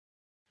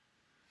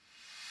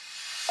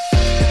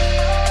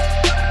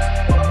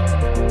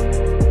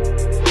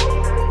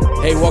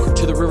Hey, welcome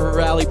to the River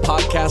Valley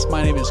Podcast.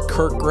 My name is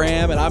Kirk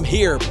Graham, and I'm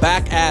here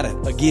back at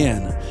it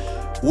again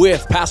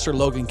with Pastor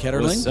Logan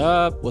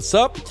Ketterling. What's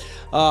up?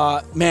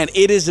 Man,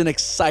 it is an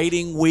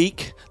exciting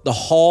week. The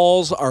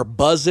halls are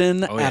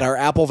buzzing at our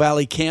Apple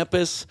Valley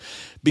campus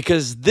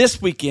because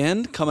this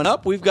weekend, coming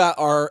up, we've got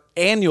our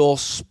annual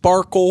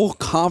Sparkle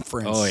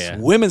Conference,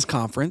 women's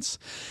conference.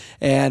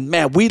 And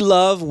man, we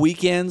love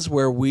weekends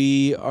where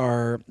we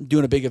are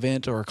doing a big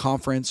event or a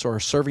conference or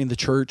serving the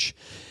church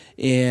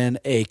in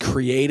a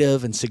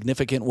creative and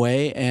significant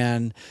way.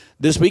 And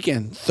this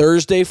weekend,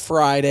 Thursday,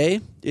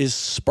 Friday is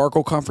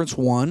Sparkle Conference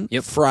 1.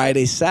 Yep.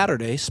 Friday,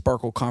 Saturday,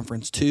 Sparkle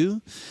Conference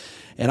 2.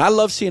 And I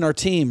love seeing our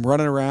team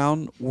running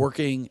around,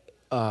 working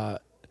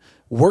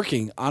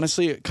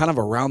honestly kind of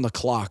around the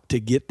clock to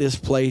get this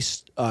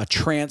place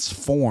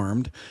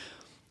transformed.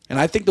 And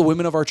I think the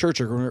women of our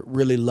church are going to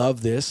really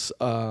love this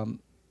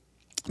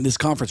this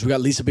conference. We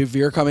got Lisa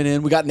Bevere coming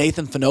in. We got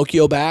Nathan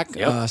Finocchio back.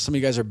 Yep. Some of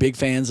you guys are big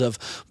fans of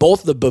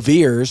both the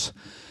Beveres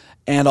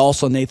and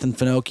also Nathan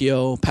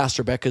Finocchio.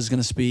 Pastor Becca is going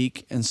to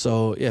speak. And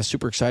so, yeah,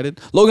 super excited.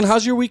 Logan,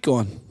 how's your week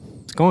going?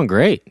 It's going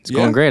great. It's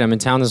going great. I'm in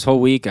town this whole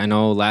week. I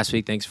know last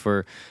week, thanks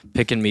for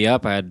picking me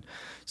up. I had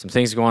some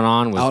things going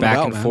on, was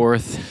back and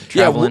forth,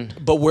 traveling. Yeah,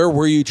 but where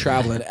were you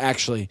traveling,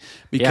 actually?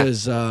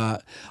 Because I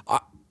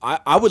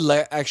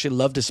would actually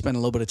love to spend a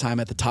little bit of time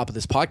at the top of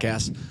this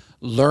podcast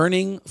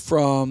learning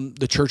from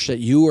the church that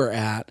you were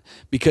at,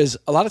 because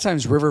a lot of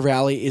times River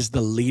Valley is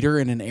the leader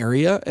in an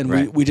area, and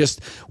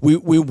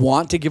we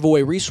want to give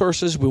away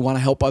resources. We want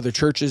to help other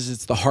churches.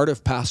 It's the heart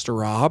of Pastor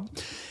Rob.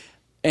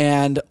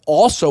 And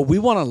also, we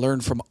want to learn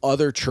from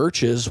other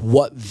churches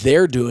what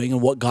they're doing and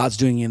what God's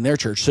doing in their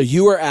church. So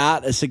you were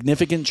at a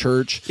significant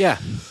church. Yeah.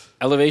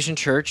 Elevation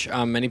Church.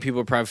 Many people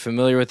are probably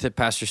familiar with it.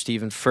 Pastor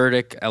Stephen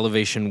Furtick,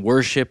 Elevation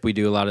Worship. We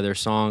do a lot of their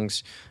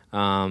songs.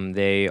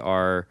 They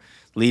are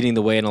leading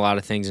the way in a lot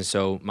of things. And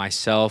so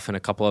myself and a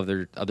couple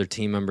of other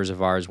team members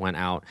of ours went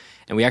out,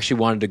 and we actually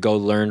wanted to go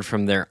learn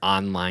from their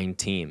online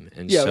team.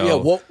 And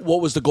What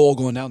was the goal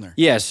going down there?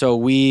 Yeah, so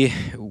we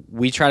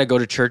try to go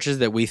to churches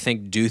that we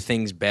think do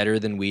things better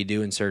than we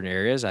do in certain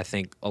areas. I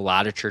think a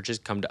lot of churches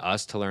come to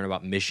us to learn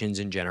about missions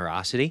and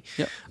generosity.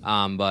 Yep.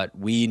 But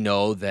we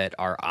know that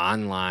our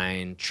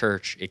online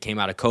church, it came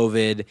out of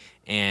COVID,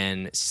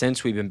 and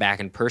since we've been back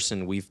in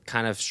person, we've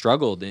kind of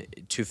struggled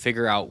to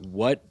figure out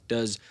what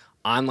does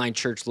online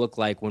church look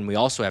like when we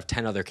also have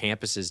 10 other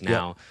campuses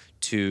now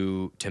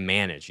to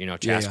manage. You know,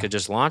 Chaska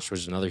just launched, which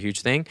is another huge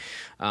thing.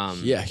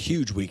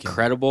 Huge weekend.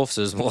 Incredible.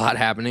 So there's a lot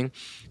happening.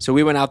 So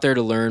we went out there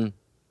to learn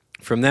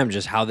from them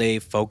just how they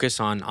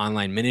focus on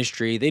online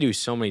ministry. They do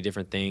so many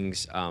different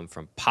things,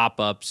 from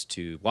pop-ups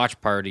to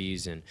watch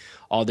parties and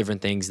all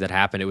different things that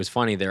happen. It was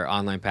funny. Their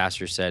online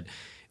pastor said,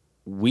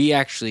 we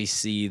actually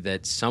see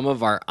that some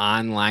of our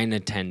online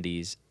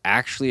attendees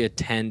actually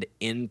attend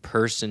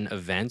in-person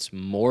events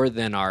more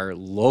than our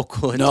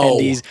local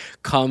attendees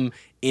come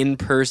in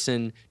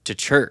person to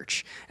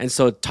church. And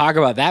so talk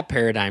about that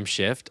paradigm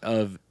shift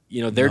of,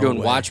 you know, they're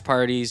doing watch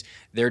parties,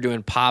 they're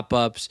doing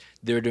pop-ups,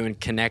 they're doing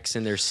connects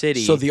in their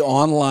city. So the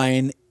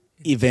online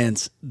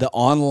events, the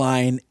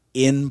online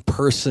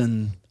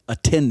in-person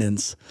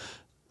attendance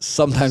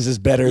sometimes is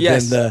better than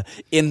the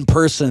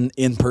in-person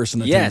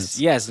attendance.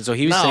 Yes. And so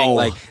he was saying,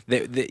 like,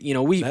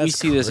 we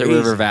see this at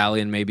River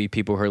Valley, and maybe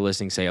people who are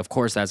listening say, of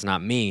course, that's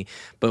not me.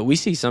 But we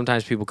see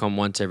sometimes people come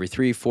once every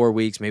 3-4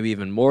 weeks, maybe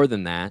even more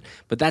than that.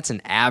 But that's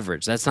an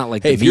average. That's not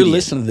like, hey, if you're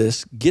listening to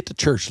this, get to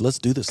church. Let's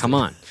do this. Come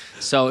on.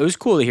 So it was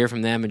cool to hear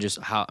from them, and just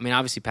how, I mean,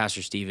 obviously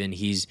Pastor Stephen,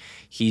 he's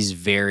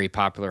very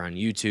popular on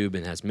YouTube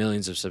and has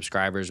millions of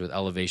subscribers with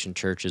Elevation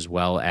Church, as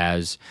well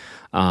as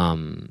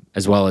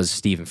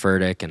Stephen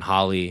Furtick and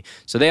Holly.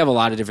 So they have a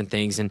lot of different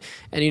things, and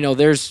you know,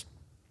 I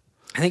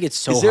think it's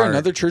so hard. Is there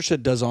another church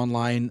that does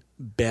online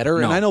better?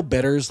 No. And I know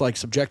better is like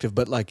subjective,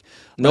 but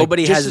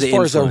nobody has just the as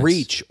far influence. as a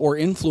reach or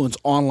influence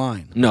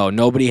online. No,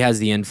 nobody has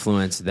the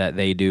influence that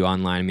they do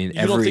online. I mean,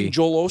 you don't think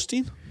Joel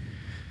Osteen?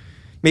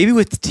 Maybe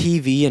with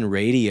TV and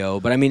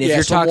radio, but I mean, if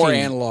you're talking more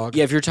analog,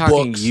 if you're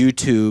talking books.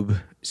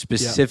 YouTube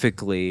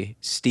specifically,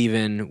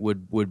 Stephen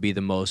would be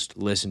the most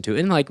listened to.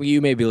 And like,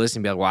 you may be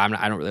listening, be like, well,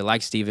 I don't really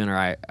like Stephen,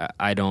 or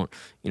I don't,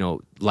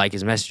 like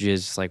his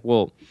messages. It's like,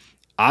 well,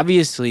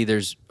 obviously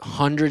there's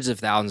hundreds of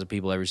thousands of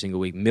people every single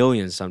week,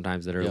 millions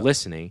sometimes, that are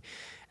listening.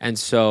 And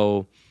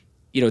so,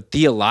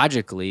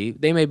 theologically,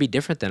 they may be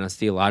different than us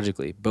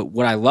theologically. But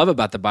what I love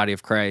about the body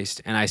of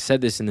Christ, and I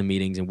said this in the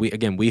meetings, and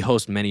we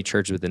host many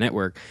churches with the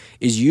network,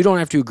 is you don't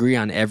have to agree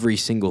on every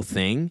single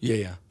thing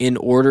in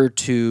order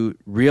to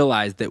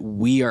realize that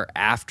we are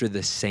after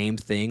the same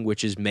thing,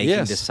 which is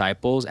making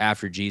disciples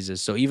after Jesus.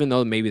 So even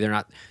though maybe they're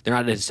not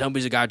at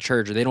Assemblies of God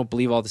Church, or they don't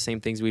believe all the same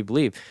things we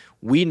believe,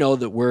 we know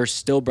that we're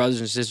still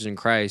brothers and sisters in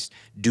Christ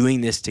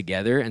doing this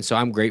together. And so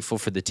I'm grateful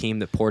for the team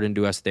that poured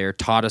into us there,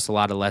 taught us a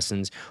lot of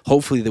lessons,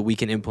 hopefully that we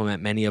can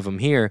implement many of them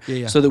here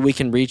so that we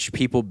can reach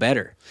people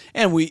better.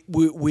 And we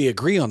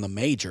agree on the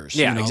majors.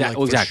 Yeah,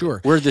 exactly. For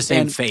sure. We're the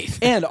same faith.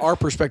 And our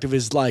perspective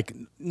is like,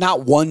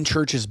 not one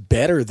church is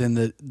better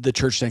than the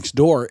church next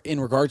door in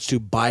regards to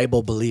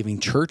Bible believing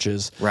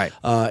churches. Right.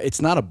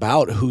 It's not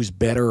about who's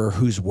better or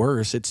who's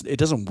worse. It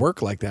doesn't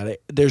work like that.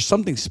 There's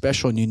something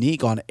special and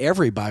unique on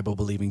every Bible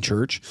believing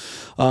church.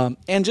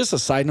 And just a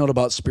side note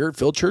about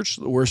Spirit-filled church,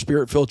 we're a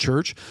Spirit-filled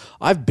church.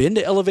 I've been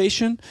to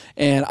Elevation,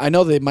 and I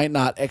know they might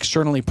not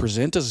externally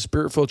present as a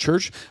Spirit-filled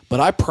church, but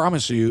I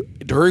promise you,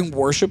 during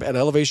worship at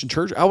Elevation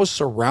Church, I was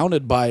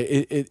surrounded by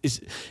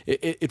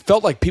it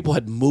felt like people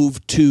had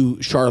moved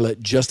to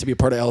Charlotte just to be a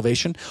part of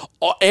Elevation.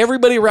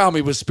 Everybody around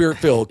me was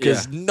Spirit-filled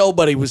because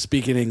nobody was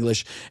speaking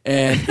English,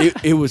 and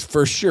it was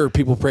for sure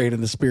people praying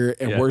in the Spirit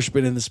and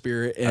worshiping in the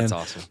Spirit. And that's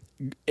awesome.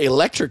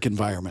 Electric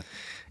environment.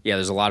 Yeah,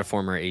 there's a lot of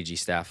former AG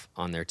staff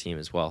on their team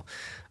as well.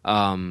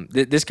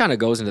 This kind of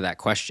goes into that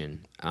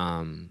question.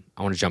 I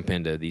want to jump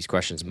into these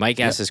questions. Mike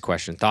asked this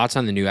question: thoughts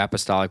on the New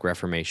Apostolic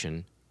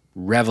Reformation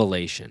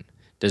revelation?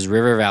 Does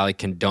River Valley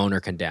condone or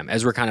condemn?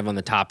 As we're kind of on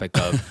the topic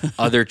of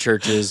other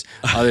churches,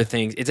 other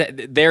things,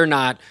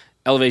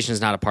 Elevation is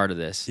not a part of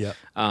this. Yep.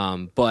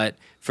 But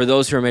for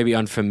those who are maybe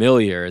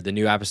unfamiliar, the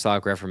New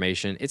Apostolic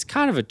Reformation, it's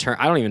kind of a term.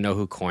 I don't even know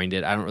who coined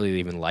it. I don't really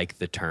even like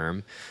the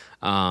term.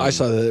 I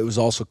saw that it was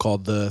also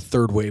called the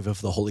third wave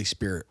of the Holy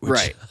Spirit. Which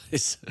right.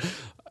 Is,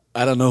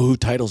 I don't know who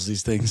titles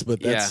these things,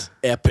 but that's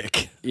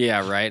epic.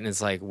 Yeah, right. And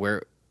it's like,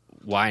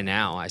 why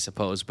now, I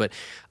suppose. But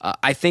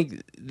I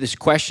think this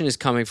question is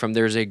coming from,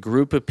 there's a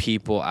group of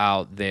people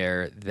out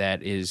there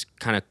that is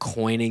kind of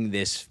coining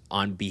this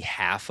on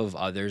behalf of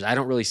others. I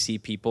don't really see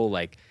people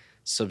like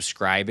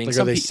subscribing. Like,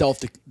 are they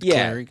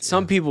self-declaring? Yeah,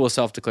 some people will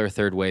self-declare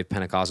third wave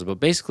Pentecostal, but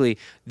basically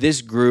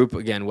this group,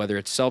 again, whether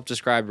it's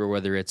self-described or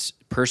whether it's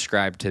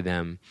prescribed to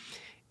them,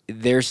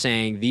 they're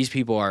saying these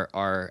people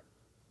are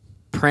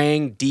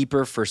praying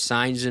deeper for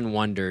signs and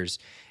wonders,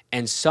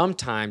 and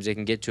sometimes it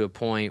can get to a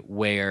point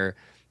where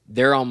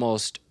they're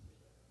almost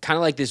kind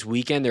of like this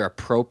weekend, they're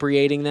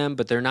appropriating them,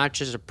 but they're not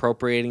just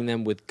appropriating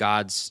them with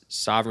God's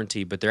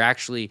sovereignty, but they're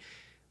actually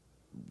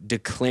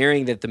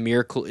declaring that the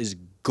miracle is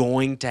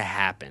going to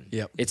happen.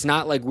 Yep. It's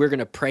not like we're going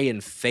to pray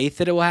in faith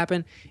that it will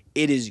happen.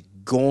 It is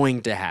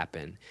going to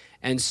happen.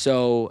 And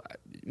so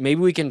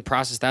maybe we can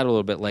process that a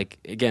little bit. Like,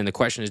 again, the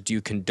question is, do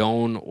you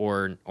condone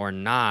or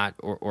not,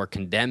 or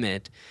condemn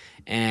it?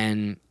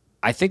 And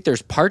I think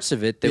there's parts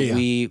of it that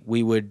we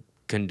would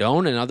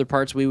condone, and other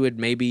parts we would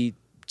maybe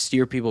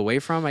steer people away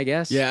from, I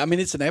guess. Yeah, I mean,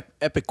 it's an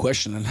epic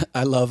question, and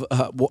I love.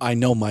 I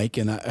know Mike,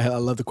 and I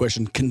love the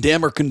question: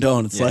 condemn or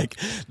condone. It's like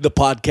the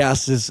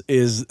podcast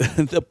is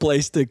the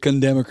place to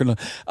condemn or condone.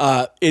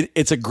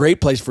 It's a great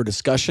place for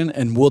discussion,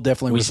 and we'll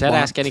definitely. We said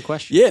ask any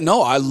question. Yeah,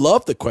 no, I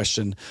love the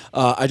question.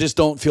 I just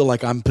don't feel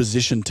like I'm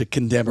positioned to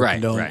condemn or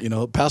condone. Right. You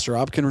know, Pastor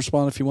Rob can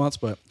respond if he wants,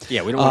 but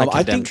yeah, we don't want to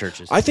condemn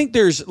churches. I think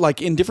there's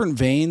like in different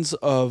veins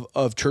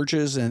of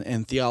churches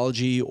and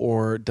theology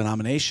or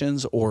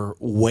denominations or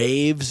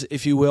waves,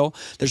 if you will.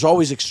 There's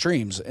always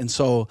extremes, and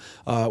so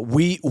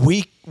we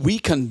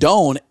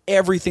condone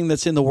everything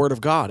that's in the Word of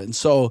God, and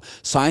so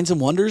signs and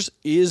wonders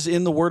is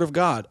in the Word of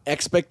God.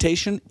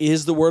 Expectation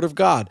is the Word of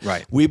God.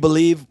 Right. We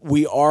believe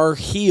we are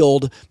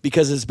healed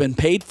because it's been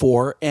paid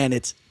for, and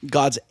it's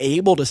God's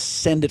able to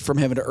send it from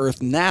heaven to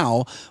earth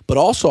now. But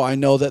also, I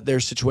know that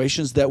there's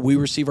situations that we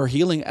receive our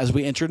healing as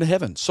we enter into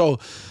heaven. So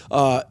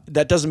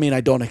that doesn't mean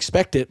I don't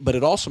expect it, but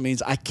it also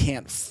means I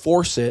can't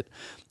force it.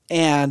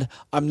 And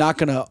I'm not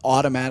going to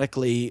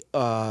automatically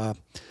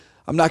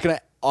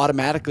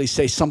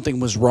say something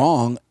was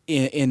wrong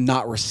in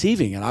not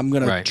receiving it. I'm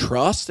going to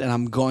trust, and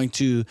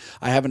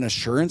I have an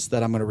assurance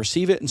that I'm going to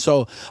receive it. And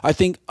so I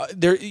think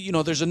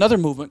there's another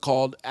movement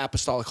called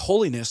Apostolic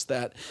Holiness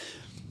that,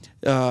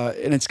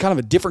 and it's kind of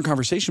a different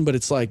conversation, but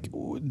it's like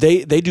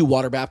they do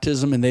water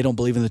baptism, and they don't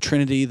believe in the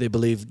Trinity. They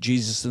believe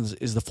Jesus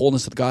is the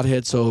fullness of the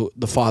Godhead. So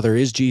the Father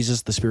is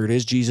Jesus, the Spirit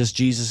is Jesus,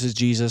 Jesus is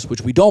Jesus,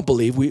 which we don't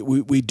believe.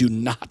 We do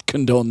not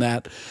condone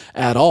that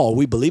at all.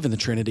 We believe in the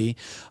Trinity,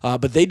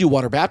 but they do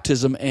water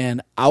baptism,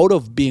 and out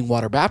of being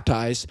water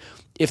baptized,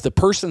 if the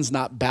person's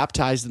not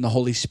baptized in the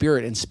Holy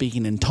Spirit and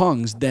speaking in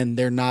tongues, then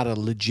they're not a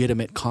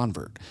legitimate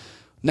convert.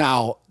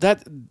 Now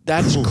that's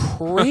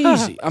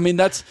crazy. I mean,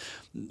 that's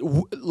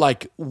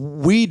like,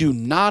 we do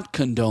not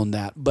condone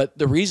that. But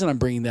the reason I'm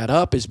bringing that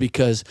up is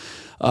because,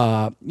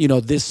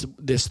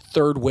 this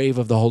third wave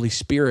of the Holy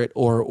Spirit,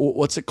 or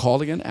what's it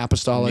called again?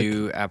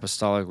 New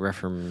Apostolic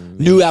Reformation.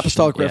 New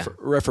Apostolic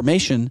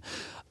Reformation.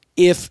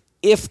 If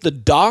the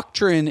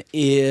doctrine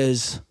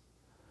is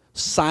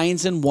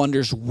signs and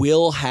wonders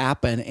will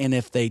happen, and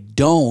if they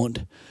don't,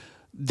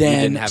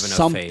 then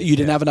you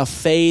didn't have enough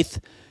faith.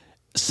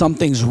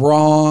 Something's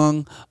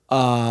wrong.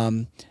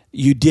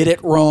 You did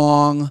it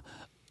wrong.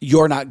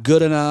 You're not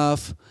good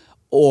enough,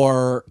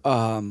 or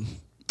we're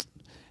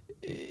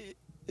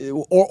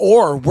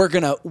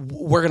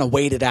gonna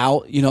wait it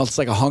out. It's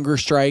like a hunger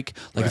strike.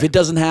 Like, if it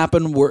doesn't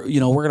happen, we're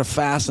gonna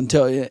fast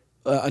until it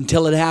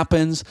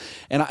happens.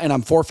 And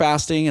I'm for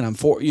fasting, and I'm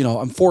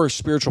for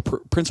spiritual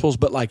principles.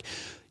 But like,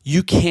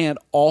 you can't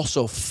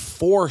also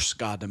force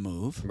God to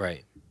move.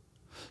 Right.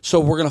 So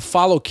we're gonna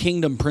follow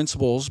kingdom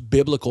principles,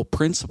 biblical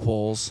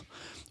principles,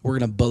 We're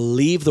going to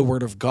believe the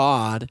word of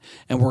God,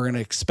 and we're going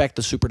to expect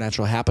the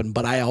supernatural to happen,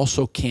 but I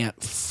also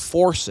can't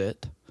force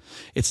it.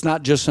 It's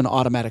not just an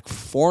automatic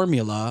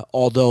formula,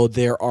 although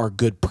there are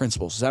good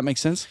principles. Does that make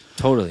sense?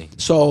 Totally.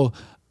 So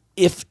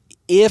if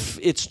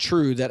it's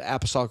true that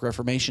Apostolic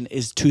Reformation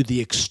is to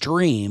the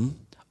extreme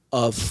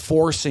of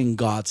forcing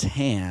God's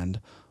hand,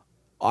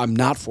 I'm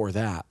not for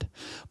that.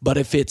 But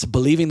if it's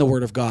believing the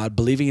word of God,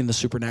 believing in the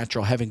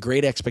supernatural, having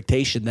great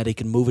expectation that he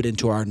can move it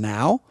into our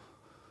now,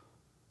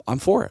 I'm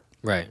for it.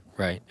 Right.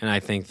 And I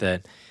think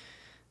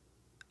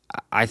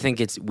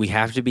we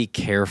have to be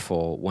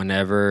careful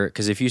whenever,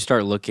 because if you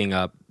start looking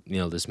up,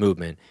 this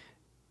movement,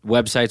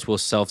 websites will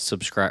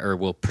self-subscribe or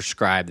will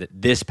prescribe that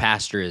this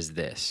pastor is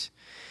this.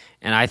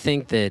 And I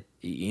think that,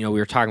 we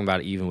were talking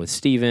about it even with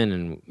Stephen,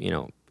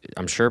 and,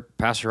 I'm sure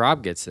Pastor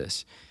Rob gets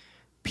this.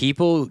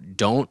 People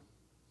don't,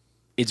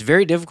 it's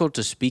very difficult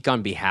to speak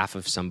on behalf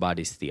of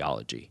somebody's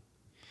theology.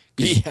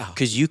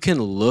 Because you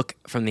can look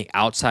from the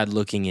outside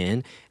looking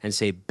in and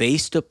say,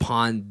 based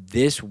upon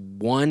this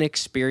one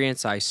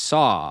experience I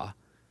saw,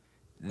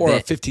 or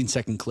a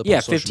 15-second clip. Yeah,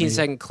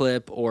 15-second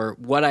clip, or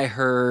what I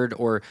heard,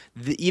 or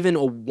even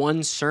a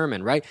one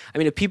sermon, right? I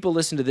mean, if people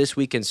listen to this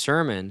weekend's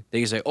sermon, they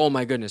can say, "Oh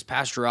my goodness,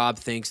 Pastor Rob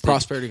thinks that,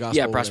 prosperity gospel."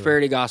 Yeah,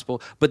 prosperity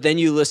gospel. But then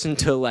you listen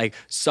to like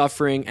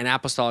suffering and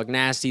apostolic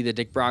nasty that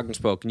Dick Brogden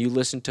spoke, and you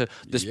listen to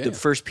the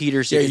First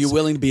Peter. Yeah, you're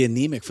willing to be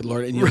anemic for the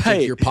Lord, and you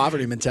think your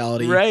poverty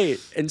mentality, right?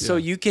 And so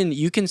you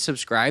can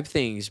subscribe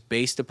things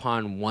based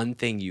upon one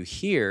thing you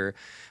hear.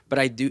 But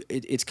I do.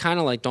 It's kind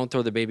of like don't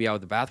throw the baby out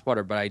with the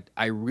bathwater. But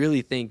I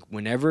really think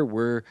whenever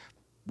we're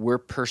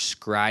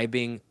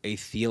prescribing a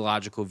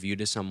theological view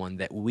to someone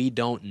that we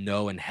don't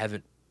know and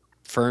haven't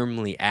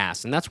firmly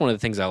asked, and that's one of the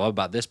things I love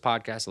about this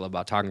podcast. I love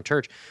about Talking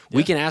Church.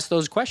 We can ask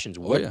those questions.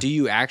 What do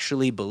you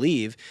actually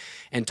believe,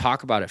 and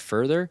talk about it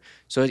further.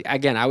 So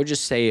again, I would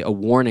just say a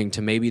warning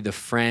to maybe the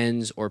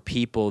friends or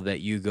people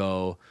that you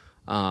go,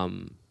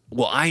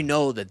 well, I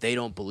know that they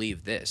don't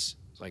believe this.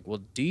 Like,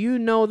 well, do you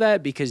know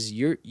that? Because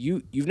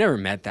you've never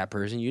met that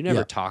person, you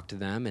never talked to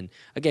them, and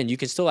again, you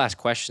can still ask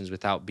questions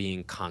without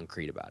being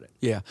concrete about it.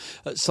 Yeah,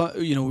 so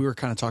we were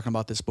kind of talking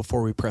about this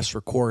before we pressed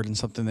record, and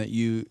something that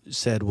you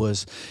said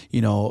was,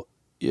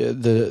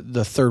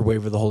 the third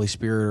wave of the Holy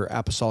Spirit or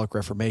Apostolic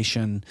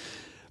Reformation.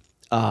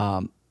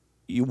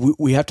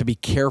 We have to be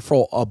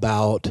careful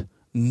about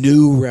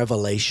new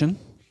revelation,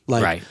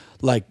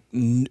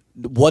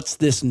 what's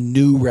this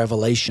new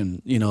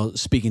revelation,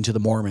 speaking to the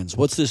Mormons?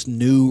 What's this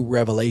new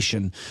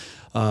revelation,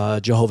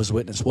 Jehovah's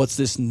Witness? What's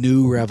this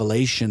new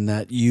revelation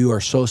that you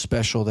are so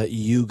special that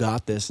you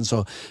got this? And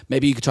so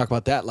maybe you could talk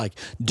about that. Like,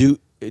 do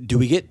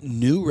we get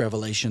new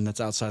revelation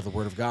that's outside of the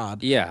Word of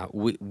God? Yeah,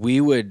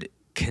 we would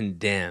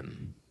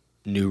condemn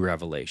new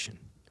revelation.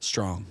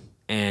 Strong.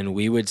 And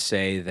we would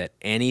say that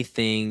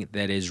anything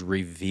that is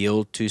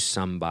revealed to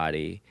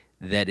somebody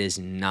that is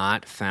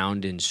not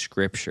found in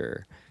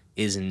Scripture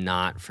is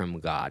not from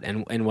God.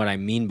 And what I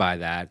mean by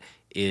that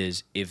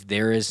is if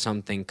there is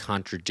something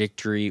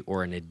contradictory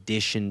or an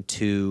addition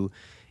to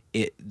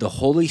it, the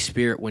Holy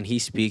Spirit, when he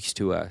speaks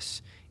to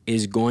us,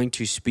 is going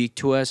to speak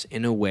to us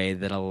in a way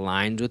that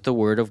aligns with the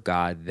Word of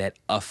God, that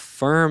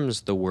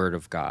affirms the Word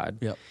of God.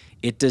 Yep.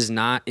 It's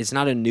not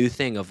a new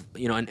thing of,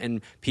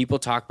 and people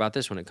talk about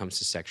this when it comes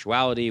to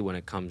sexuality, when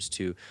it comes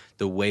to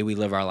the way we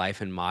live our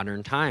life in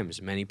modern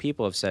times. Many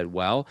people have said,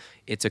 well,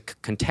 it's a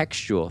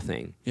contextual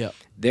thing. Yeah.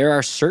 There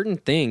are certain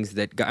things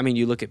that,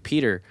 you look at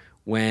Peter,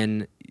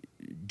 when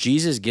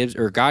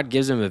God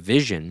gives him a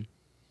vision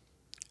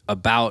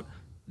about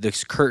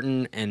this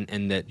curtain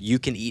and that you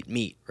can eat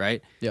meat,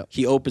 right? Yep.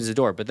 He opens the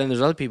door. But then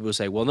there's other people who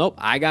say, well, nope,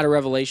 I got a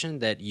revelation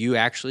that you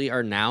actually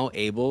are now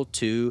able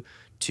to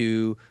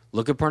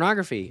look at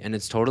pornography, and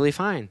it's totally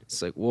fine.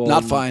 It's like, well,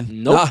 not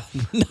fine. Nope,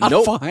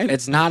 not fine.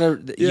 It's not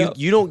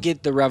you don't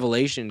get the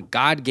revelation.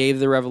 God gave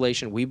the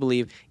revelation. We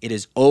believe it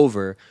is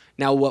over.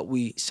 Now, what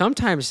we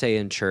sometimes say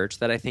in church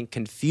that I think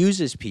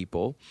confuses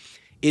people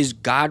is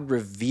God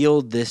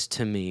revealed this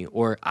to me,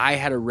 or I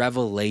had a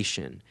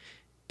revelation.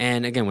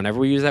 And again, whenever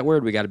we use that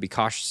word, we got to be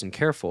cautious and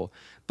careful.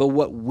 But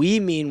what we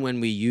mean when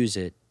we use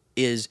it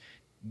is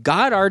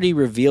God already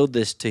revealed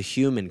this to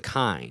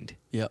humankind.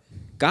 Yep.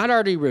 God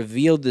already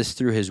revealed this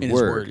through his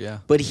word, yeah.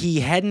 But he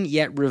hadn't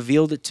yet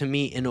revealed it to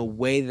me in a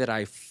way that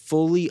I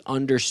fully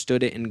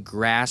understood it and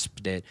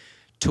grasped it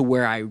to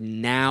where I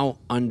now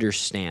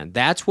understand.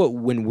 That's what,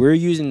 when we're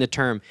using the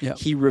term,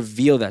 he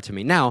revealed that to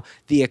me. Now,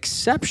 the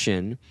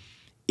exception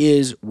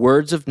is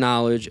words of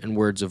knowledge and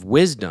words of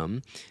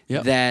wisdom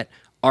that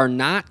are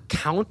not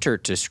counter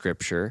to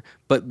Scripture,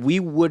 but we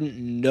wouldn't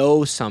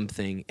know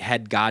something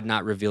had God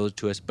not revealed it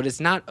to us. But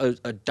it's not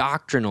a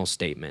doctrinal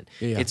statement.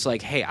 Yeah. It's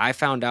like, hey, I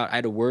found out, I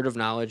had a word of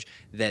knowledge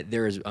that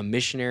there is a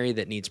missionary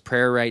that needs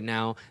prayer right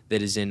now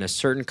that is in a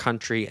certain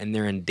country and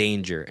they're in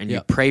danger. And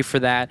you pray for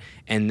that,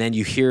 and then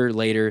you hear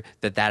later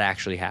that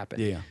actually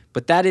happened. Yeah.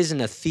 But that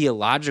isn't a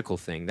theological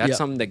thing. That's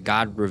something that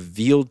God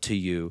revealed to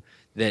you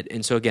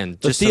And so again,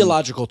 the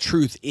theological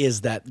truth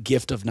is that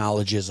gift of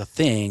knowledge is a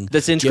thing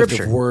that's in gift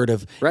Scripture. Of word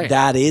of right.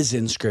 That is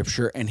in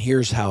Scripture, and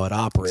here's how it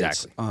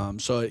operates. Exactly.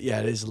 So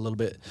yeah, it is a little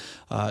bit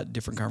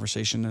different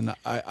conversation, and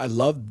I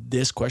love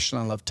this question.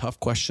 I love tough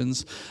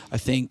questions. I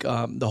think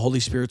the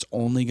Holy Spirit's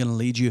only going to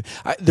lead you.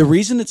 The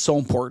reason it's so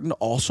important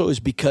also is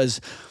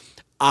because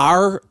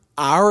our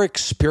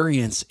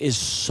experience is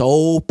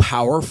so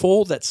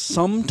powerful that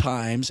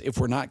sometimes, if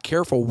we're not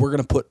careful, we're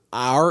going to put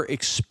our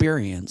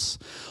experience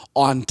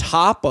on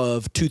top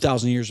of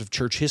 2,000 years of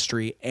church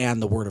history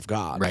and the Word of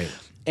God. Right.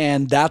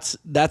 And that's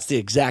the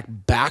exact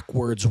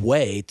backwards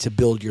way to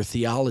build your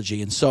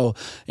theology. And so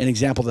an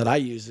example that I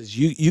use is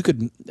you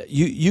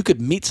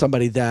could meet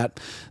somebody that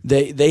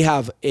they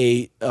have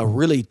a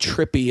really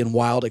trippy and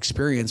wild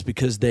experience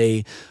because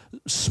they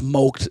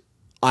smoked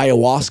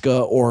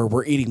ayahuasca or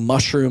were eating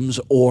mushrooms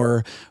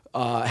or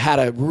had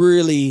a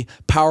really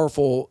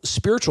powerful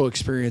spiritual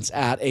experience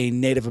at a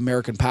Native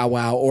American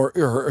powwow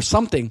or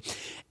something.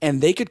 And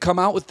they could come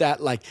out with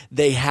that like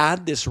they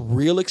had this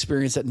real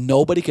experience that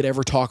nobody could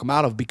ever talk them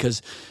out of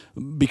because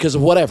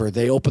of whatever.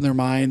 They open their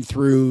mind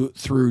through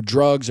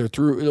drugs or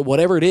through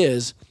whatever it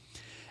is.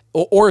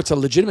 Or it's a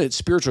legitimate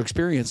spiritual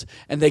experience,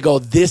 and they go,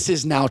 this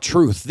is now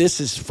truth. This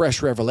is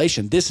fresh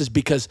revelation. This is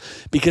because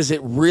it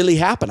really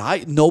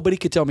happened. Nobody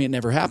could tell me it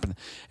never happened.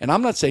 And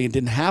I'm not saying it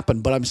didn't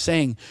happen, but I'm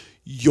saying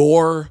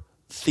your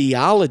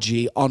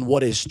theology on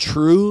what is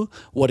true,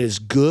 what is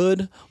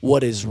good,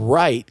 what is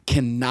right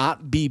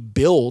cannot be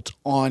built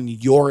on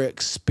your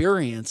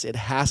experience. It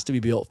has to be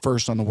built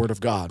first on the Word of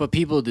God. But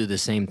people do the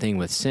same thing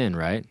with sin,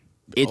 right?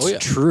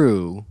 It's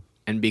true,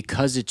 and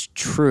because it's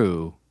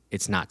true,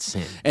 it's not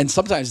sin. And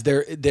sometimes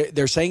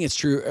they're saying it's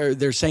true, or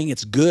they're saying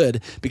it's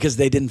good because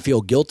they didn't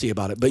feel guilty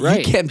about it. But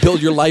you can't build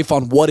your life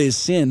on what is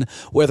sin,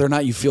 whether or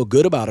not you feel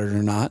good about it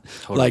or not.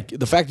 Totally. Like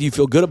the fact that you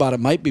feel good about it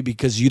might be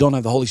because you don't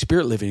have the Holy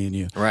Spirit living in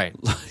you. Right.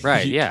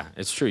 Right. Yeah,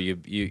 it's true.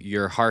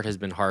 Your heart has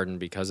been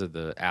hardened because of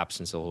the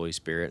absence of the Holy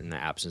Spirit and the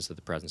absence of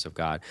the presence of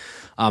God.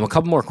 A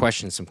couple more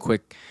questions, some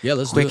quick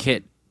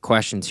hit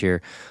questions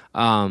here.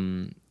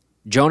 Jonah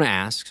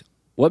asks,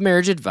 what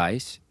marriage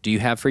advice do you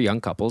have for young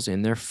couples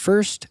in their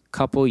first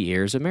couple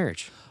years of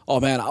marriage? Oh,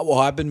 man. Well,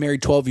 I've been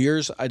married 12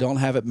 years. I don't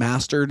have it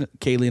mastered.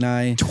 Kaylee and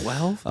I...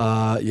 12?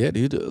 Yeah,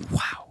 dude.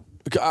 Wow.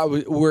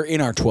 We're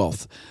in our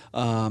 12th.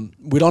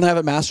 We don't have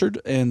it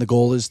mastered, and the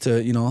goal is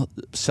to,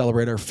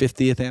 celebrate our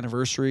 50th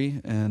anniversary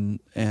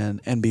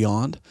and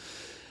beyond.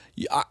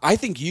 I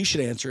think you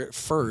should answer it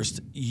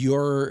first.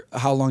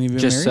 How long have you been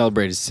married? Just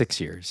celebrated 6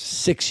 years.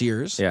 6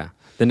 years? Yeah.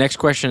 The next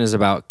question is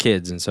about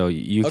kids, and so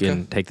you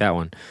can take that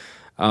one.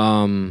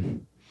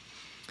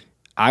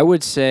 I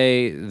would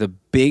say the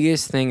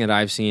biggest thing that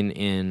I've seen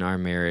in our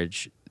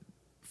marriage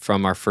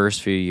from our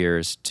first few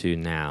years to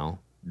now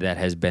that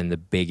has been the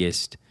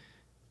biggest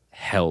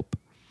help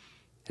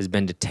has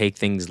been to take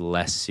things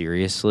less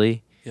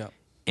seriously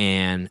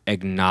and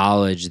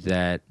acknowledge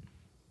that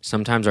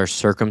sometimes our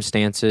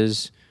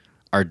circumstances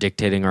are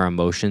dictating our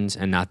emotions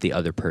and not the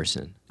other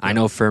person. I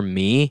know for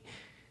me,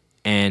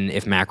 and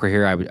if Mac were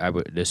here, I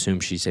would assume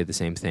she'd say the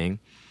same thing.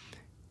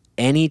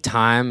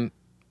 Anytime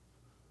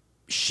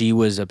she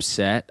was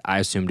upset, I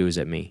assumed it was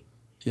at me.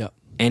 Yeah.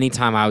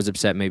 Anytime I was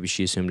upset, maybe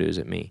she assumed it was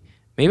at me.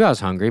 Maybe I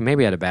was hungry.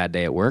 Maybe I had a bad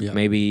day at work. Yeah.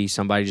 Maybe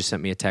somebody just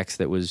sent me a text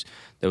that was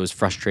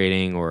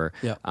frustrating, or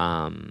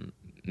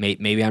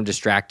maybe I'm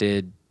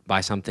distracted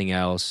by something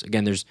else.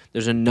 Again,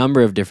 there's a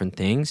number of different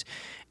things,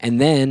 and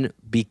then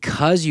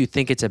because you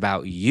think it's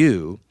about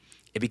you,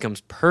 it becomes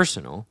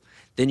personal.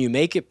 Then you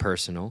make it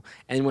personal,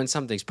 and when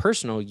something's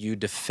personal, you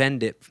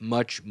defend it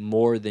much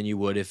more than you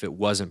would if it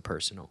wasn't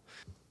personal.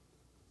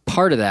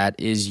 Part of that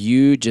is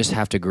you just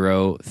have to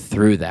grow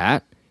through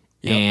that.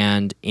 Yep.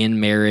 And in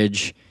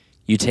marriage,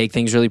 you take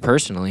things really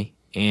personally,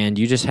 and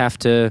you just have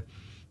to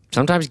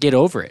sometimes get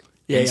over it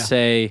and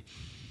say,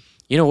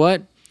 you know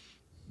what?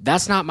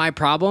 That's not my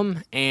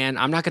problem, and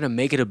I'm not going to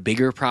make it a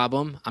bigger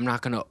problem. I'm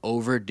not going to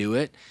overdo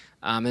it.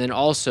 And then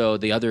also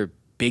the other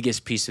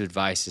biggest piece of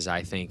advice is,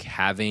 I think,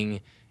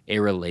 having a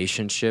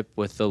relationship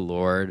with the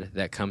Lord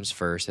that comes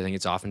first. I think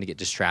it's often to get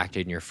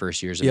distracted in your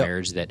first years of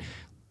marriage that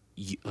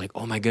like,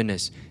 oh my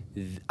goodness,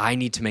 I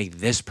need to make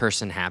this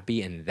person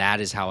happy, and that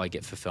is how I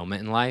get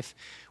fulfillment in life.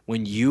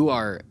 When you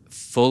are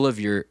full of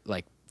yourself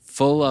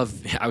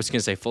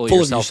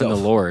in the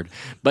Lord,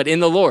 but in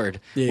the Lord,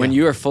 when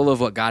you are full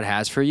of what God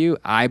has for you,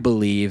 I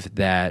believe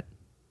that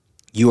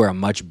you are a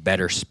much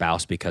better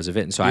spouse because of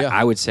it. And so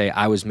I would say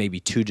I was maybe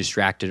too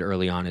distracted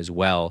early on as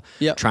well,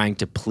 trying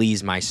to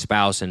please my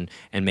spouse and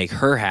make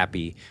her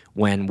happy,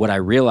 when what I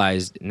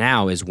realized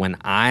now is when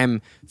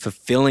I'm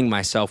fulfilling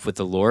myself with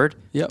the Lord,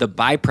 the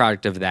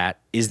byproduct of that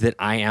is that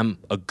I am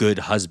a good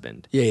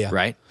husband. Yeah.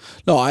 Right?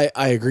 No, I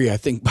agree. I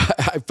think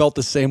I felt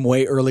the same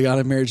way early on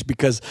in marriage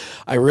because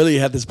I really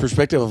had this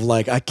perspective of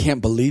like, I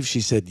can't believe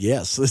she said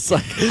yes. It's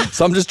like,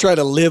 so I'm just trying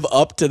to live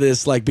up to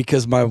this, like,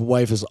 because my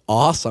wife is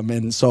awesome.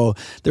 And so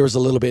there was a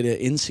little bit of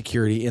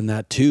insecurity in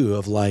that too,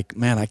 of like,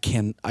 man, I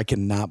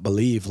cannot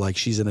believe like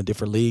she's in a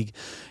different league.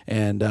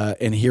 And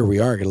here we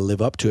are going to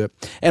live up to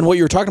it. And what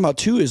you were talking about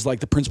too is like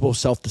the principle of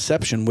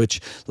self-deception, which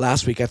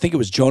last week, I think it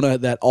was Jonah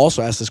that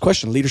also asked this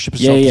question, leadership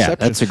is self-deception. Yeah,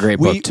 that's a great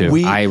book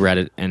too. I read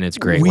it and it's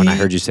great. When I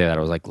heard you say that,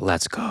 I was like,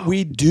 let's go.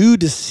 We do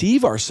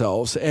deceive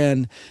ourselves,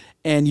 and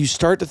you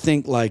start to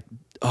think like,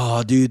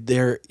 oh, dude,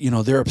 they're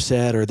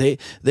upset, or they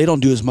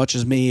don't do as much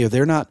as me, or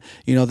they're not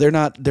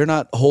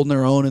holding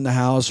their own in the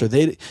house, or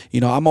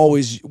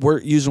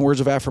we're using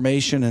words of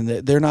affirmation and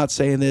they're not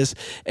saying this,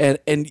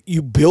 and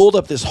you build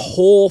up this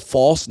whole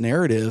false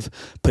narrative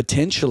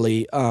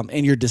potentially,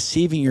 and you're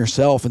deceiving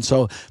yourself. And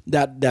so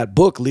that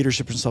book,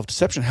 Leadership and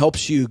Self-Deception,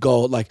 helps you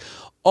go like,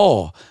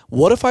 oh,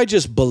 what if I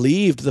just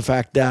believed the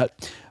fact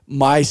that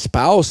my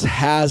spouse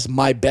has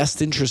my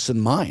best interests in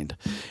mind.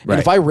 Right.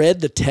 And if I read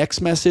the text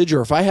message,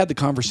 or if I had the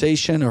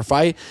conversation, or if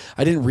I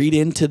didn't read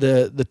into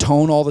the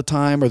tone all the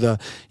time, or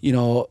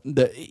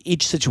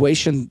each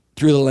situation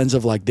through the lens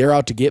of like, they're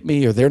out to get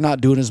me, or they're not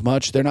doing as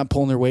much, they're not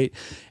pulling their weight.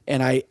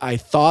 And I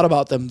thought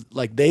about them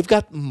like, they've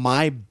got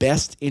my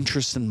best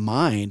interests in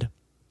mind.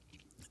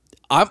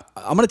 I'm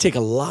going to take a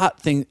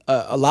lot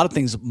of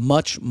things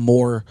much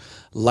more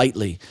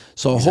lightly.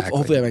 So exactly.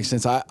 Hopefully that makes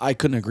sense. I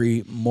couldn't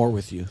agree more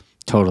with you.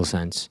 Total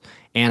sense.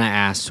 Anna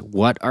asks,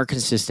 what are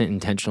consistent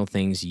intentional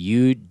things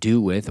you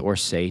do with or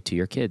say to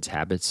your kids,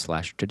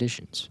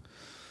 habits/traditions?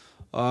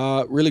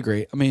 Really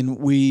great. I mean,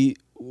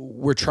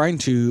 we're trying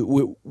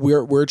to,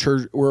 we're a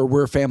church,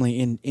 we're a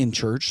family in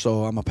church.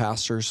 So I'm a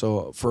pastor.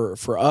 So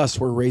for us,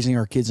 we're raising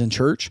our kids in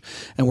church,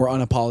 and we're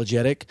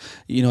unapologetic.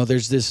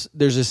 There's this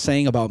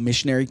saying about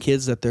missionary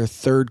kids that they're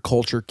third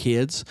culture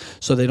kids.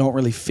 So they don't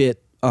really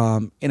fit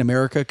in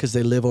America because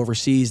they live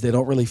overseas. They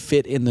don't really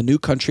fit in the new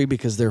country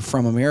because they're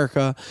from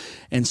America,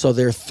 and so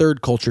they're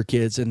third culture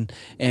kids. And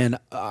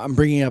I'm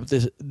bringing up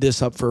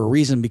this up for a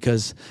reason,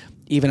 because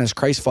even as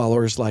Christ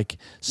followers, like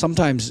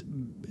sometimes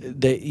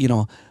they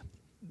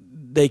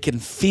can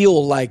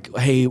feel like,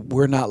 hey,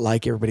 we're not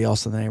like everybody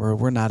else in the neighborhood.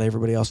 We're not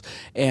everybody else,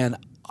 and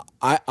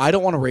I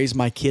don't want to raise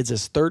my kids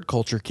as third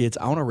culture kids.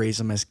 I want to raise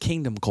them as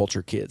kingdom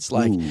culture kids.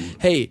 Like,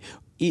 hey,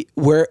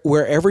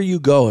 wherever you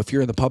go, if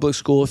you're in the public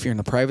school, if you're in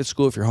the private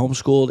school, if you're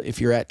homeschooled,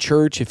 if you're at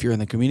church, if you're in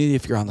the community,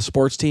 if you're on the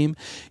sports team,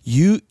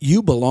 you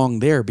belong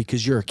there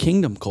because you're a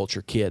kingdom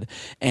culture kid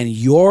and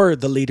you're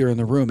the leader in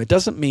the room. It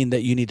doesn't mean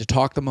that you need to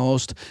talk the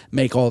most,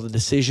 make all the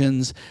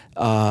decisions,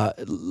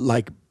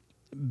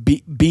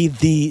 be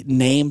the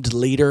named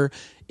leader.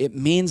 It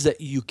means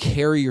that you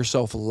carry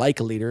yourself like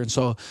a leader. And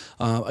so,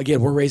 again,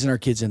 we're raising our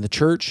kids in the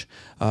church.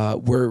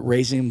 We're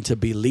raising them to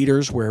be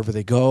leaders wherever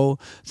they go.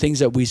 Things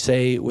that we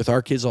say with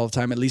our kids all the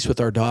time, at least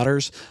with our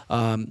daughters,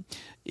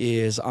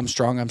 is I'm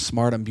strong, I'm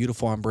smart, I'm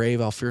beautiful, I'm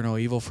brave, I'll fear no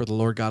evil, for the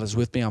Lord God is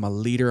with me. I'm a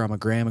leader, I'm a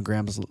Graham, and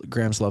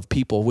Grahams love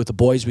people. With the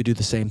boys, we do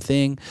the same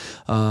thing,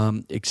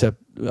 except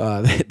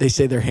they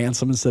say they're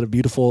handsome instead of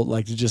beautiful,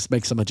 like to just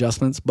make some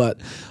adjustments. But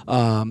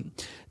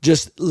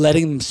just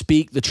letting them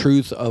speak the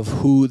truth of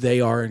who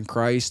they are in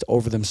Christ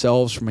over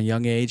themselves from a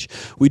young age.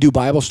 We do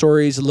Bible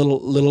stories,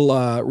 little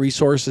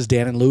resources.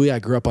 Dan and Louie. I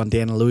grew up on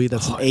Dan and Louie.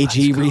 That's an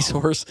AG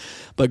resource,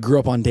 but grew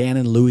up on Dan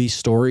and Louie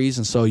stories.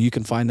 And so you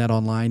can find that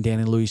online,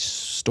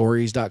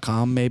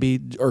 danandlouiestories.com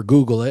maybe, or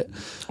Google it.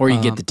 Or you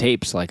get the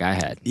tapes like I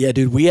had. Yeah,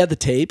 dude, we had the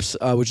tapes,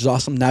 which is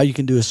awesome. Now you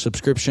can do a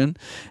subscription.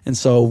 And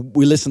so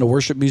we listen to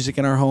worship music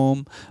in our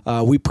home.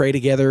 We pray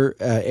together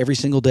every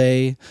single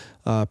day.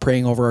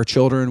 Praying over our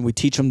children. We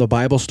teach them the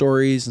Bible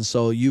stories, and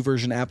so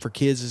YouVersion app for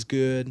kids is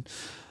good.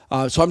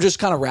 So I'm just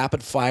kind of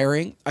rapid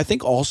firing. I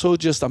think also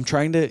just I'm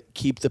trying to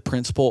keep the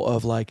principle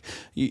of like,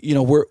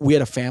 we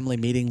had a family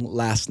meeting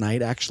last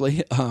night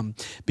actually,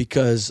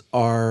 because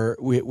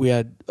we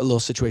had a little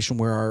situation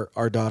where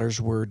our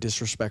daughters were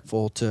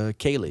disrespectful to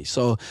Kaylee.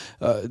 So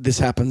this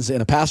happens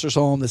in a pastor's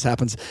home.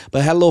 But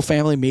I had a little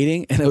family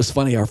meeting, and it was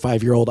funny. Our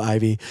 5-year-old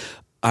Ivy,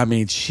 I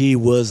mean, she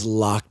was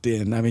locked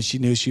in. I mean, she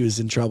knew she was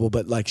in trouble,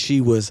 but like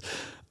she was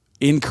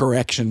in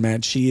correction,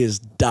 man. She is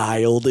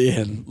dialed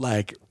in,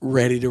 like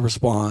ready to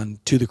respond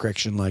to the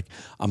correction. Like,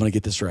 I'm going to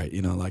get this right,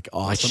 like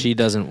awesome. Like she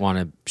doesn't want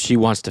to, she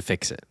wants to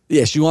fix it.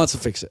 Yeah, she wants to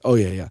fix it. Oh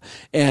yeah.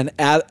 And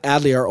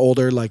Adley, our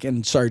older,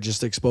 and sorry,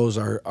 just to expose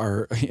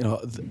our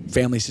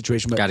family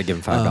situation. But got to give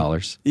him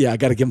 $5. Yeah, I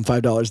got to give him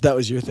 $5. That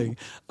was your thing.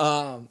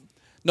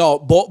 No,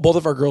 both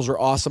of our girls are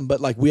awesome, but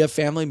like we have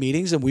family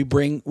meetings and we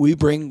bring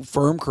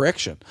firm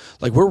correction.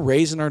 Like we're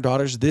raising our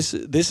daughters. This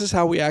is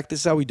how we act.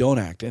 This is how we don't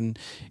act. And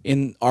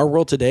in our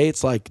world today,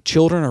 it's like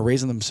children are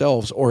raising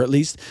themselves, or at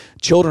least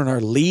children are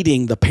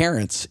leading the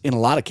parents in a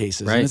lot of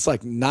cases. Right. And it's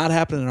like not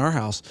happening in our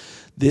house.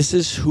 This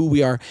is who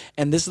we are,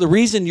 and this is the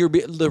reason you're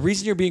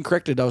being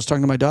corrected. I was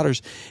talking to my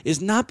daughters,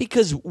 is not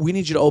because we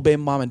need you to obey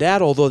mom and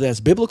dad, although that's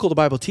biblical. The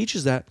Bible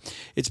teaches that.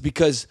 It's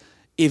because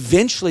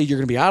eventually you're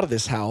going to be out of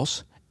this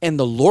house. and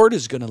the Lord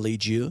is going to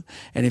lead you.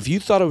 And if you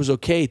thought it was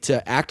okay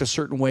to act a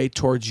certain way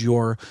towards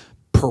your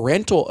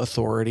parental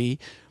authority,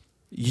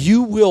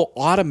 you will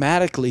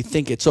automatically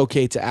think it's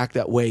okay to act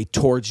that way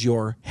towards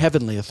your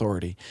heavenly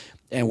authority.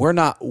 And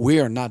we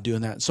are not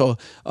doing that. So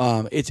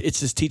it's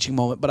this teaching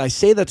moment. But I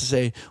say that to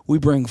say we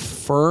bring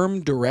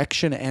firm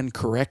direction and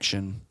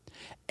correction,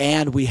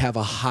 and we have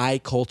a high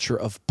culture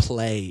of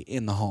play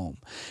in the home.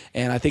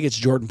 And I think it's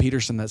Jordan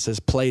Peterson that says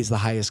play is the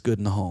highest good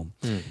in the home.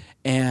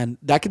 And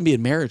that can be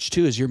in marriage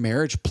too. Is your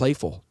marriage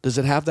playful? Does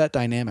it have that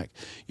dynamic?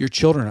 Your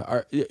children,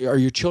 are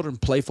your children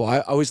playful? I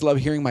always love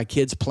hearing my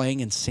kids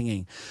playing and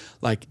singing.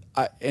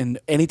 And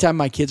anytime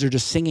my kids are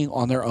just singing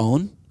on their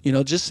own,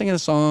 just singing a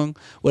song,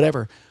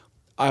 whatever,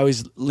 I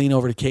always lean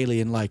over to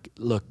Kaylee and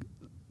look,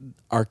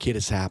 our kid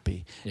is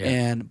happy. Yeah.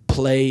 And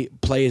play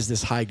is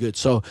this high good.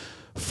 So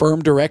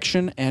firm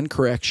direction and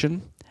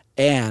correction,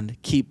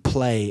 and keep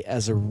play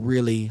as a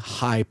really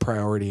high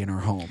priority in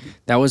our home.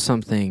 That was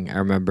something I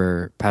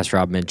remember Pastor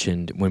Rob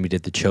mentioned when we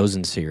did the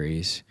Chosen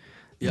series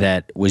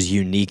that was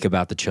unique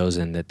about the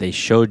Chosen, that they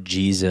showed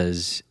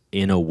Jesus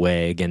in a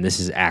way. Again, this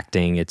is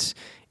acting. It's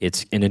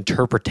an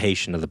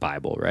interpretation of the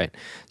Bible, right?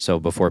 So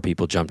before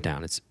people jump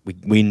down,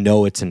 we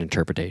know it's an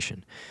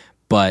interpretation.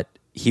 But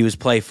he was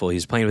playful. He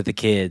was playing with the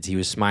kids. He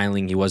was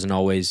smiling. He wasn't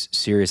always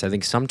serious. I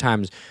think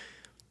sometimes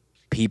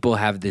people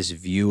have this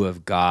view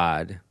of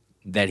God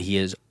that he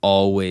is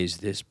always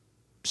this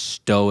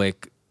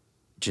stoic,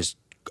 just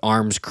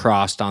arms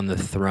crossed on the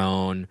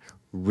throne,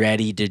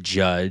 ready to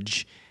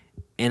judge.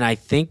 And I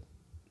think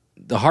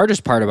the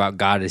hardest part about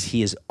God is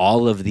he is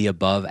all of the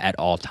above at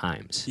all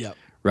times. Yep.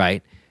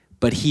 Right?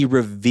 But he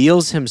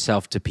reveals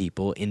himself to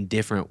people in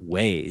different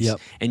ways. Yep.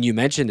 And you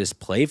mentioned this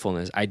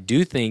playfulness. I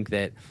do think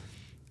that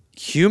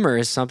humor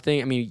is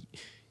something,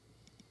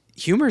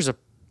 humor is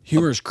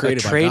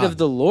created a trait by God. of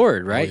the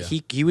Lord, right? Oh,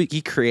 yeah.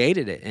 He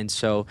created it. And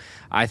so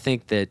I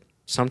think that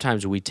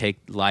sometimes we take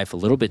life a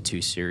little bit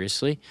too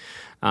seriously.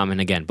 And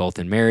again, both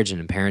in marriage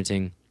and in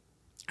parenting.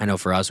 I know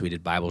for us, we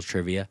did Bible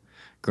trivia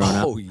growing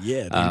up. Oh,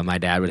 yeah, dude. My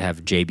dad would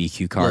have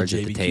JBQ cards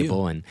at the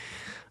table. And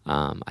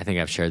I think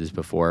I've shared this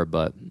before,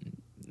 but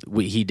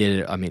he did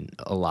it,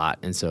 a lot.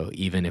 And so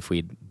even if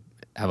we'd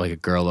have a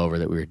girl over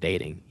that we were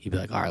dating, he'd be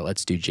like, all right,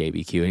 let's do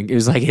JBQ. And it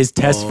was his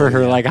test for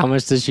her, how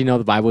much does she know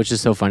the Bible, which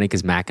is so funny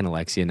because Mac and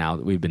Alexia, now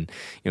that we've been,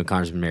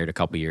 Connor's been married a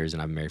couple years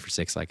and I've been married for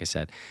 6, like I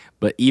said.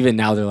 But even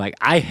now they're like,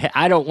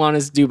 I don't want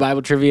us to do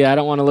Bible trivia. I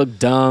don't want to look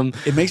dumb.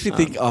 It makes me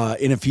think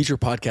in a future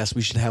podcast,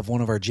 we should have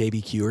one of our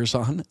JBQers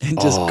on and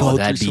just go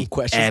through some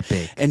questions.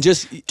 Epic. And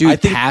just, dude, I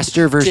think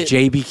pastor versus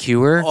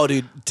JBQer. Oh,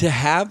 dude, to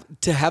have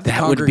the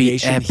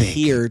congregation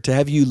here, to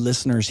have you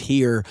listeners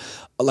here,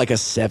 like a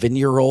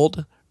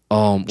 7-year-old,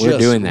 we're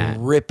doing that.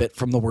 Rip it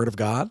from the Word of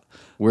God.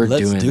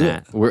 Let's do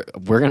that. We're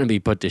going to be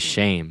put to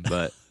shame,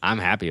 but I'm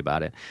happy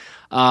about it.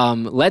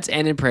 Let's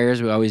end in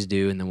prayers. We always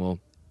do, and then we'll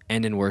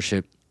end in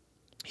worship.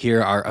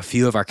 Here are a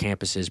few of our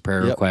campuses'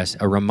 prayer requests.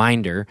 A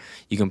reminder,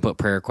 you can put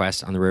prayer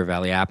requests on the River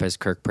Valley app, as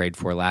Kirk prayed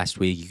for last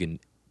week. You can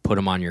put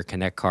them on your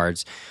Connect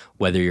cards,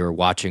 whether you're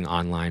watching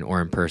online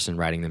or in person,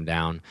 writing them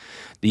down.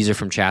 These are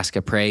from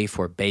Chaska. Pray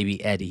for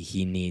baby Eddie.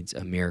 He needs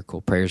a miracle.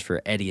 Prayers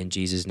for Eddie in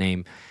Jesus'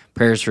 name.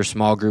 Prayers for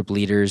small group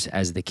leaders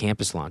as the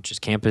campus launches.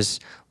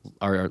 Campuses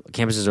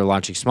are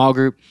launching small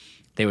group.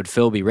 They would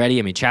be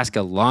ready.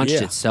 Chaska launched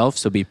itself,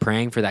 so be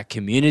praying for that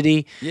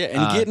community. Yeah,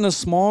 and get in a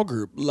small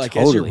group.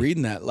 As you're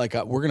reading that,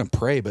 we're going to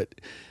pray, but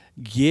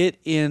get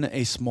in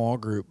a small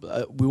group.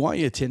 We want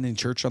you attending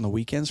church on the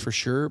weekends for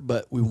sure,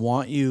 but we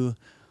want you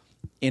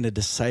in a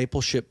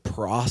discipleship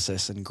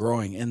process and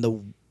growing. And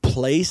the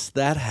place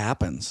that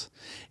happens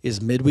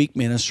is midweek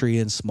ministry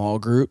in small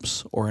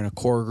groups or in a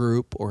core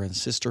group or in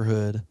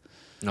sisterhood.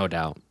 No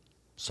doubt.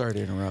 Sorry to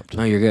interrupt.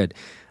 No, you're good.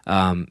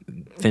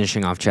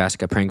 Finishing off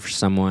Chaska, praying for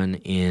someone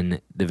in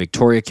the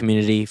Victoria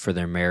community for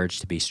their marriage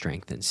to be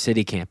strengthened.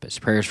 City campus,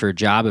 prayers for a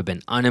job. Have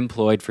been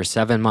unemployed for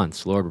 7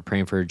 months. Lord, we're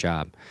praying for a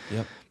job.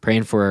 Yep.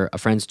 Praying for a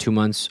friend's 2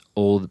 months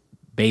old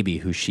baby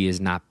who she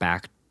is not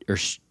back, or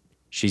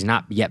she's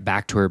not yet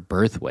back to her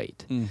birth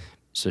weight.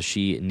 So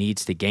she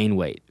needs to gain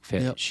weight.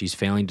 She's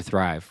failing to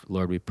thrive.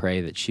 Lord, we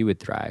pray that she would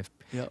thrive.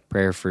 Yep.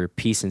 Prayer for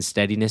peace and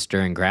steadiness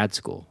during grad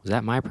school. Was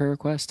that my prayer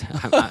request?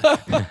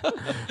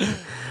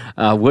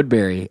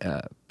 Woodbury,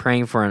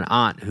 praying for an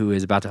aunt who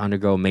is about to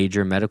undergo a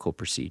major medical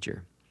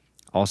procedure.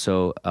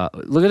 Also,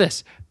 look at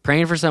this.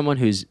 Praying for someone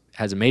who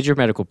has a major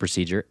medical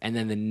procedure, and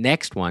then the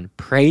next one,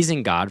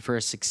 praising God for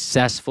a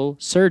successful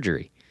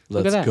surgery.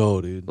 Let's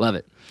go, dude. Love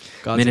it.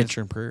 God's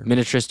answering prayer.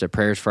 Ministrista,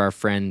 prayers for our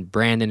friend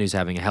Brandon, who's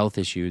having a health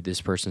issue.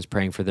 This person's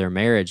praying for their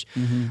marriage.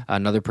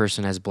 Another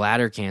person has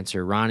bladder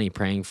cancer. Ronnie,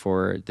 praying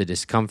for the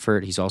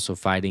discomfort. He's also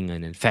fighting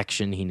an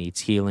infection. He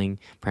needs healing.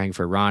 Praying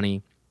for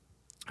Ronnie.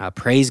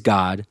 Praise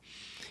God.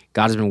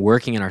 God has been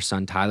working in our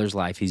son Tyler's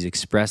life. He's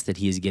expressed that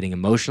he is getting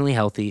emotionally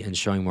healthy and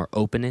showing more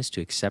openness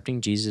to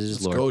accepting Jesus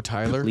as Lord. Let's go,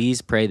 Tyler.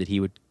 Please pray that he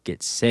would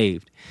get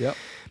saved. Yep.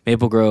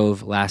 Maple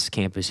Grove, last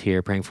campus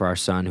here, praying for our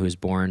son who is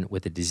born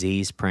with a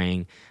disease,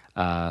 praying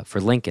for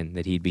Lincoln,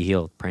 that he'd be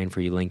healed. Praying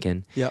for you,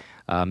 Lincoln. Yep.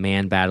 A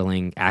man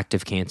battling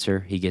active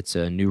cancer. He gets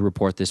a new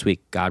report this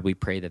week. God, we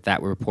pray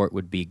that report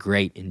would be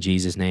great in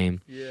Jesus'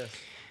 name. Yes.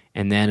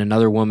 And then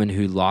another woman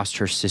who lost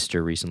her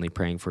sister recently,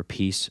 praying for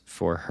peace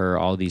for her.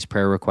 All these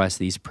prayer requests,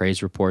 these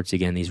praise reports,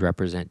 again, these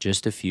represent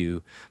just a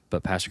few.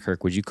 But Pastor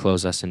Kirk, would you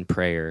close us in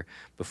prayer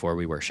before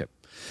we worship?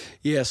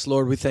 Yes,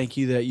 Lord, we thank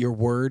you that your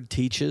word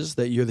teaches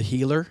that you're the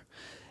healer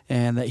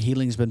and that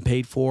healing's been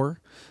paid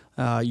for.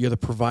 You're the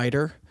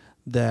provider,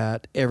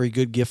 that every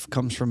good gift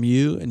comes from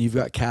you, and you've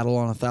got cattle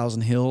on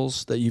 1,000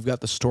 hills, that you've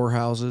got the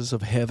storehouses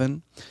of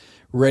heaven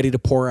ready to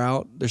pour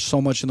out. There's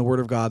so much in the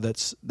Word of God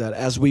that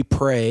as we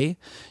pray,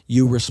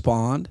 you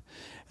respond.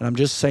 And I'm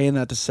just saying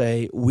that to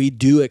say we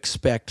do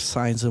expect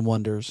signs and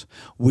wonders.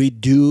 We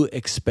do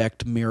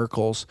expect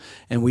miracles.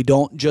 And we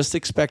don't just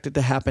expect it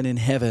to happen in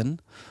heaven,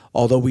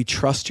 although we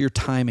trust your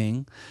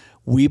timing.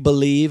 We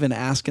believe and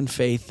ask in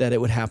faith that it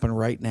would happen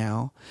right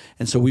now.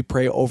 And so we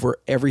pray over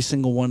every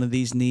single one of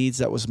these needs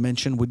that was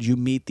mentioned. Would you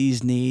meet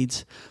these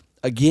needs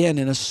again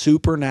in a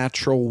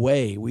supernatural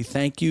way? We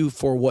thank you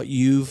for what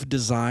you've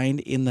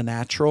designed in the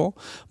natural,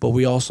 but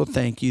we also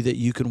thank you that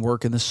you can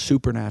work in the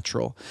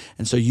supernatural.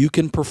 And so you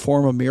can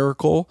perform a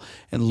miracle,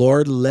 and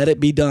Lord, let it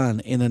be done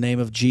in the name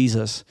of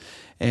Jesus.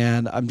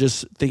 And I'm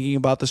just thinking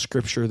about the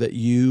scripture that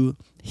you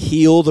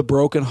heal the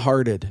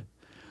brokenhearted.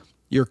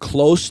 You're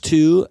close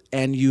to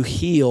and you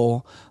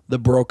heal the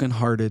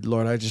brokenhearted.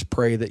 Lord, I just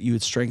pray that you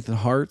would strengthen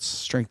hearts,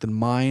 strengthen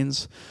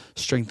minds,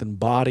 strengthen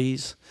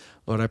bodies.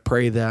 Lord, I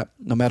pray that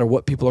no matter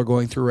what people are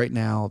going through right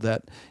now,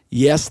 that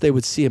yes, they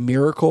would see a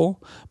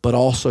miracle, but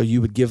also you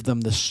would give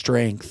them the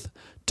strength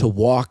to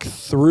walk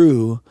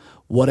through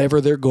whatever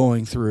they're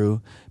going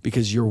through,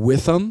 because you're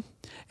with them.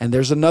 And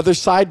there's another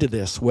side to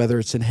this, whether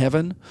it's in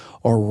heaven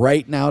or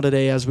right now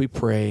today as we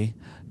pray.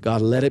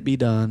 God, let it be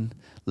done.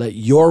 Let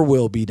your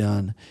will be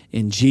done.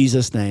 In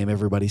Jesus' name,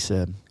 everybody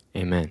said.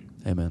 Amen.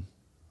 Amen.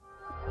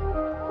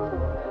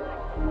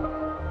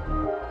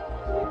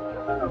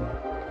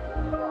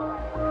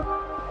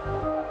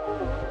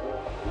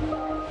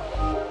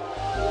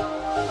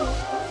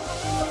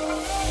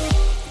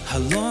 How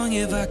long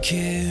have I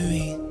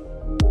carried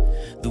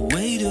the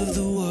weight of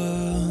the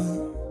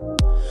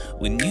world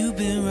when you've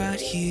been right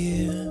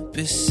here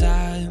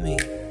beside me?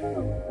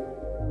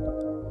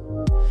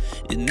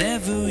 In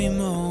every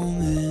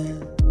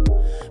moment,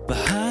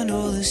 behind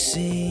all the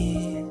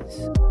scenes,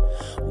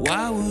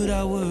 why would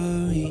I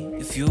worry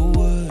if you're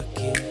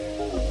working?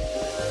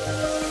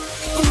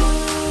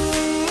 Ooh,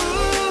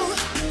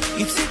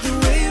 you take the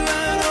weight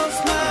right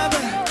off my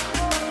back.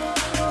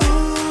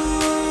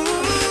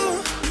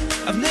 Ooh,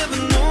 I've never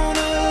known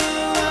a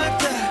love like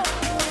that.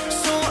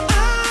 So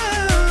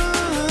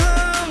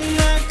I'm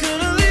not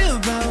gonna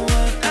live by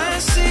what I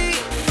see.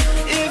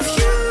 If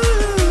you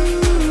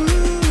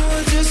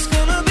are just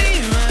gonna be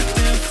right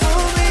there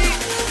for me,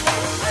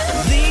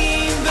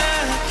 lean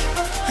back,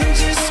 I'm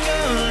just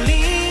gonna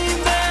lean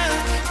back,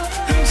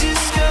 I'm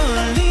just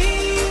gonna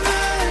lean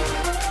back,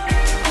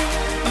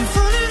 I'm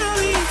falling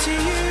only to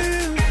you.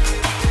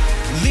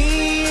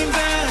 Lean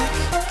back,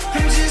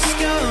 I'm just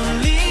gonna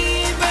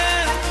lean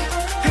back,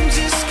 I'm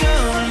just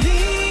gonna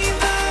lean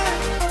back,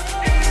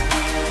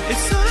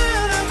 it's all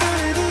that I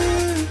gotta do.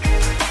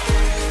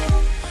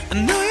 I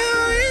know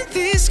you're in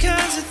these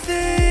kinds of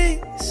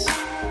things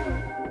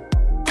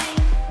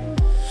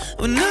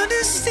when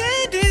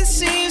understanding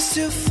seems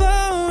to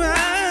fall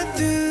right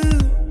through.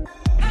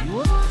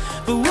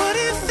 But what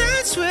if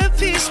that's where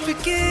peace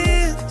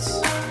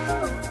begins?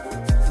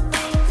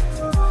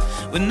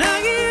 When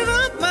I give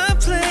up my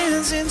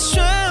plans and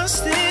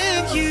trust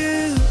in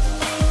you.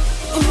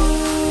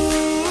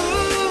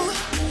 Ooh,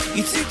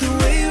 you take the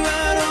weight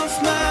right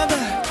off my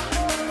back.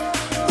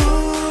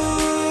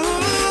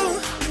 Ooh,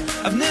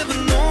 I've never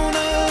known a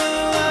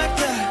love like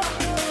that.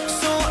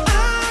 So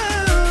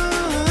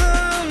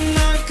I'm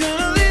not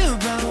gonna live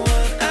by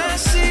what I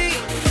see.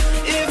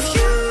 If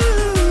you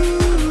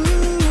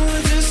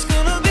are just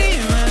gonna be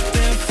right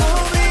there for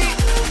me,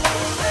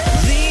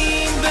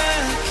 lean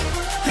back,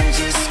 I'm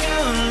just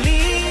gonna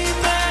lean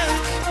back,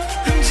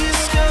 I'm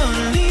just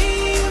gonna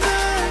lean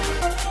back,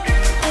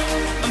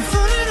 I'm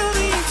falling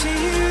only to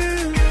you.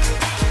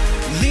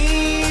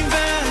 Lean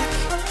back,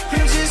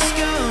 I'm just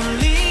gonna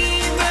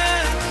lean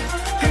back,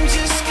 I'm just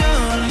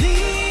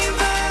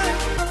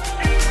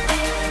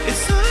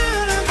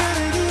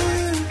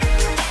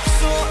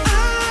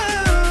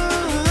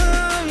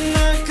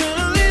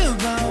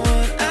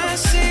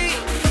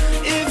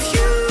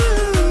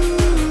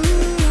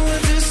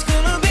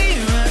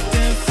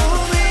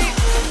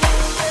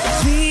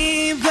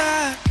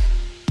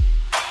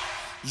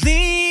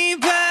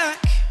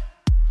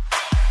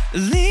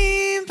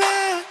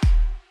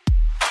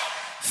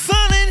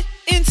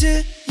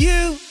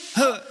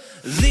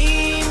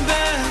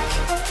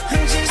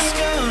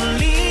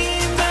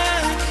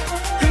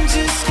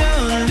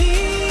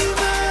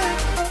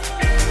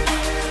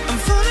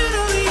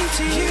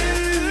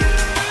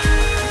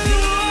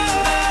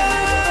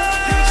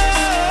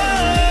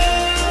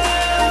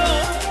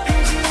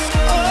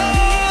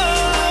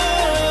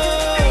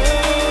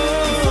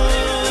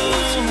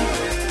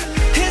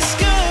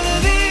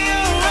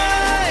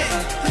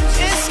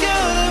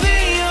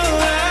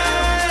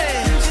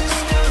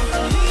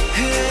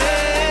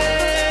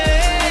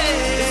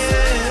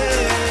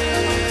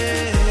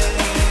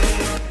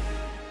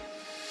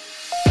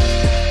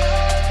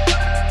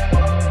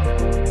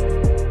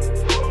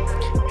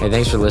Hey,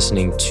 thanks for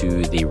listening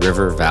to the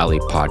River Valley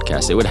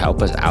podcast. It would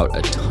help us out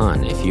a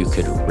ton if you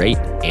could rate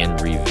and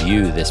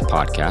review this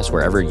podcast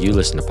wherever you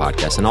listen to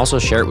podcasts, and also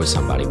share it with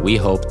somebody. We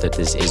hope that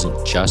this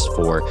isn't just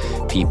for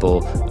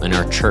people in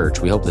our church.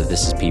 We hope that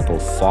this is people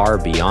far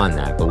beyond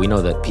that, but we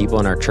know that people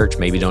in our church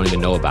maybe don't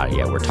even know about it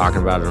yet. We're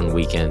talking about it on the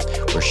weekends.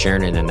 We're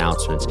sharing it in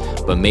announcements,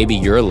 but maybe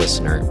you're a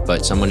listener,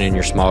 but someone in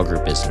your small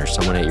group isn't, or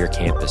someone at your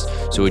campus.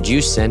 So would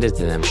you send it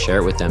to them, share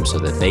it with them so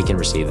that they can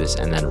receive this,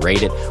 and then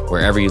rate it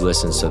wherever you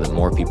listen so that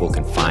more people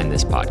can find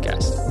this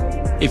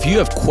podcast. If you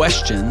have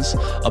questions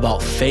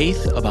about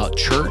faith, about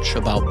church,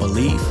 about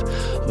belief,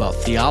 about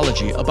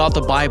theology, about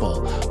the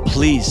Bible,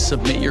 please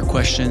submit your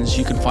questions.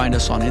 You can find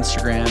us on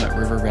Instagram at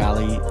River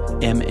Valley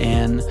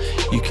MN.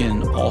 You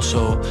can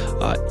also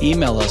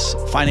email us,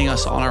 finding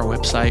us on our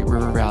website,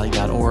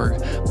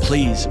 rivervalley.org.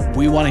 Please,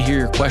 we want to hear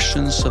your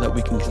questions so that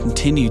we can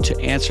continue to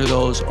answer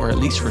those, or at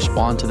least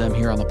respond to them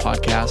here on the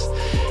podcast.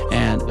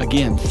 And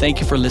again, thank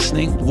you for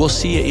listening. We'll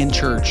see you in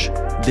church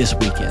this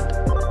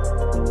weekend.